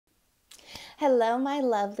Hello, my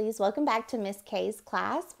lovelies. Welcome back to Miss K's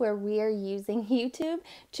class, where we are using YouTube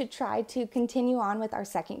to try to continue on with our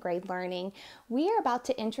second grade learning. We are about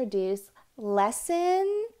to introduce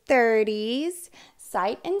Lesson 30's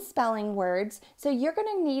sight and spelling words. So you're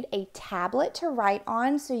going to need a tablet to write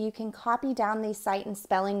on so you can copy down these sight and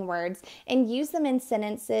spelling words and use them in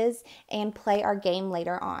sentences and play our game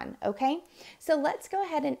later on, okay? So let's go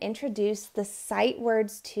ahead and introduce the sight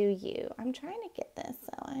words to you. I'm trying to get this,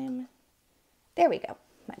 so there we go.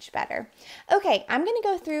 Much better. Okay, I'm going to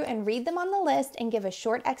go through and read them on the list and give a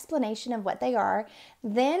short explanation of what they are.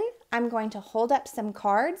 Then I'm going to hold up some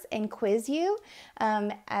cards and quiz you,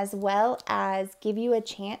 as well as give you a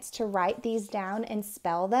chance to write these down and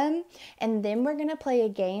spell them. And then we're going to play a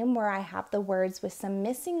game where I have the words with some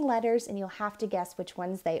missing letters and you'll have to guess which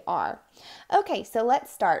ones they are. Okay, so let's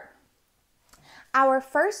start. Our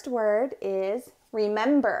first word is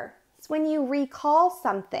remember. It's when you recall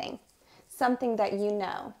something that you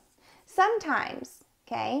know. Sometimes,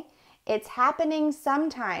 okay? It's happening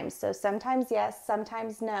sometimes. So sometimes yes,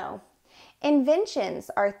 sometimes no. Inventions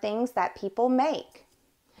are things that people make.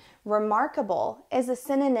 Remarkable is a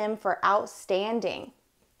synonym for outstanding.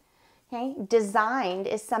 Okay? Designed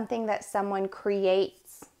is something that someone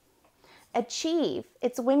creates. Achieve,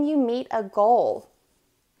 it's when you meet a goal.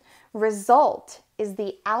 Result is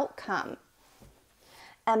the outcome.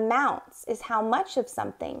 Amounts is how much of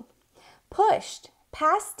something. Pushed,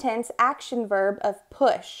 past tense action verb of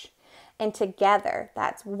push. And together,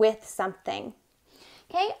 that's with something.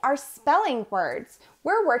 Okay, our spelling words.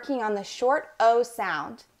 We're working on the short O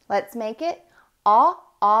sound. Let's make it ah,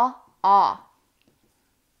 ah, ah.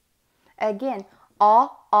 Again,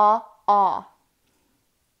 ah, ah, ah.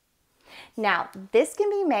 Now, this can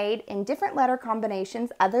be made in different letter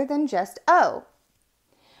combinations other than just O.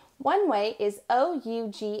 One way is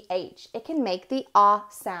O-U-G-H. It can make the ah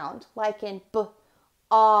sound, like in b,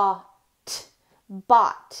 ah, t,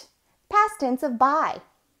 bought. Past tense of buy.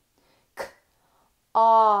 K,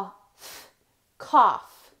 ah, f,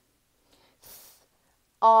 cough. Th,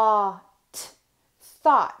 ah, t,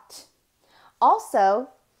 thought. Also,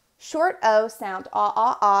 short O sound ah,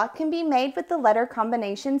 ah, ah can be made with the letter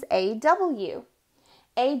combinations A-W.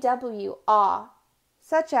 A-W, ah,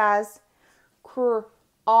 such as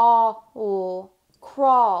awful,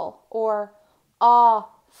 crawl, or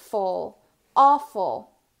awful,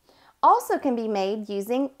 awful. Also can be made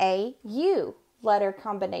using A-U letter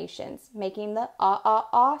combinations, making the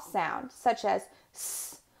ah sound, such as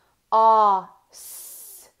s, ah,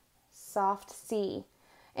 s, soft C,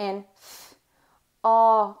 and f,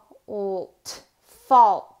 alt,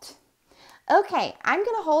 fault. Okay, I'm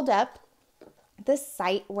going to hold up the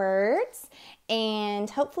sight words, and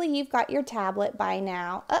hopefully you've got your tablet by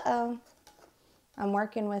now. I'm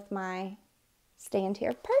working with my stand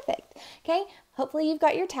here. Perfect. Okay, hopefully you've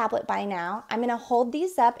got your tablet by now. I'm going to hold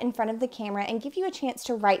these up in front of the camera and give you a chance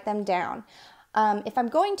to write them down. If I'm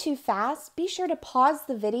going too fast, be sure to pause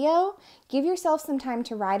the video, give yourself some time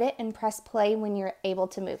to write it, and press play when you're able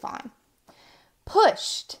to move on.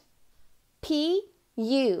 Pushed.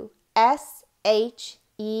 P-U-S-H-E-D.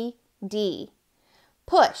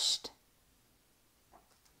 Pushed.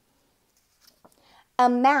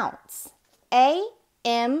 Amounts.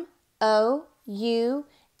 A-M-O-U-N-T-S.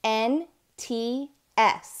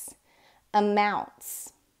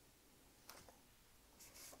 Amounts.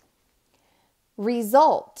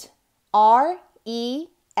 Result. R-E-S-U-L-T.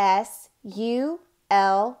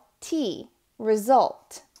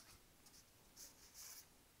 Result.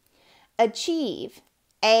 Achieve.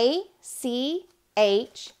 A-C-H-I-E-V-E.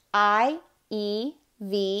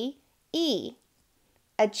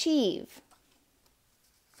 Achieve.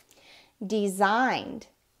 Designed.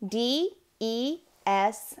 D-E-S-I-G-N-E-D.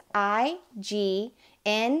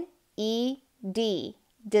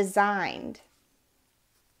 Designed.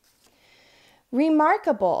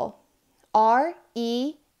 Remarkable.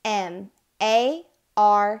 R-E-M-A-R-K-A-B-L-E.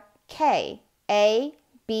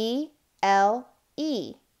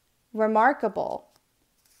 Remarkable.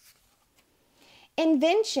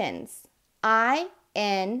 Inventions.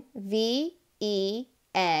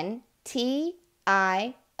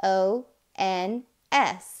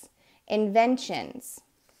 I-N-V-E-N-T-I-O-N-S. Inventions.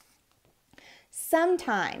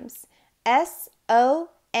 Sometimes. S-O-M-E-T-I-M-E-S.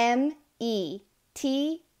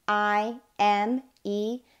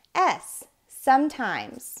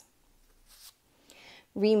 Sometimes.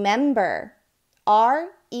 Remember.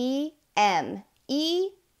 R-E-M-E-M-B-E-R.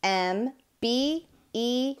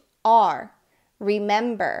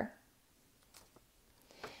 Remember.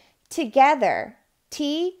 Together.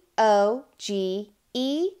 T-O-G-E-T-H-E-R.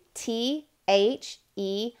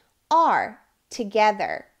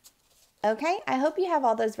 Together. Okay, I hope you have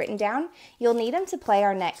all those written down. You'll need them to play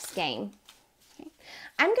our next game. Okay.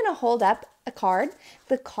 I'm going to hold up a card.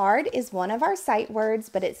 The card is one of our sight words,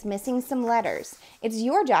 but it's missing some letters. It's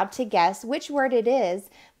your job to guess which word it is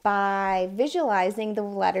by visualizing the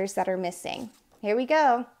letters that are missing. Here we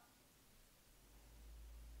go.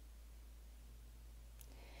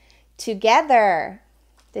 Together.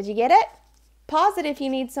 Did you get it? Pause it if you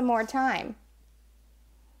need some more time.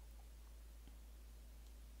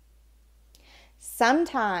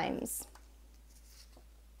 Sometimes.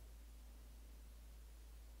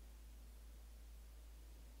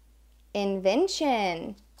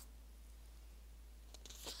 Invention.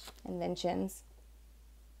 Inventions.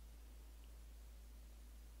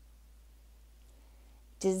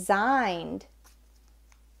 Designed.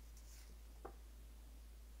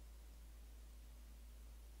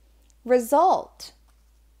 Result.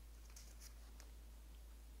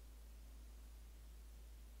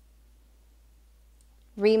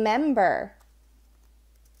 Remember.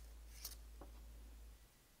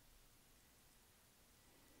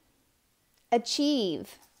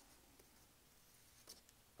 Achieve.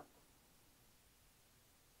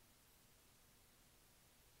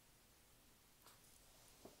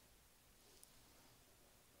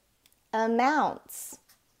 Amounts.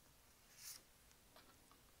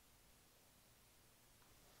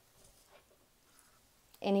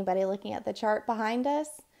 Anybody looking at the chart behind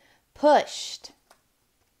us? Pushed.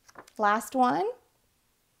 Last one.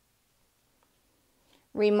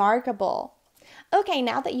 Remarkable. Okay,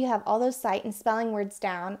 now that you have all those sight and spelling words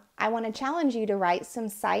down, I want to challenge you to write some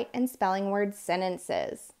sight and spelling word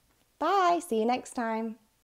sentences. Bye, see you next time.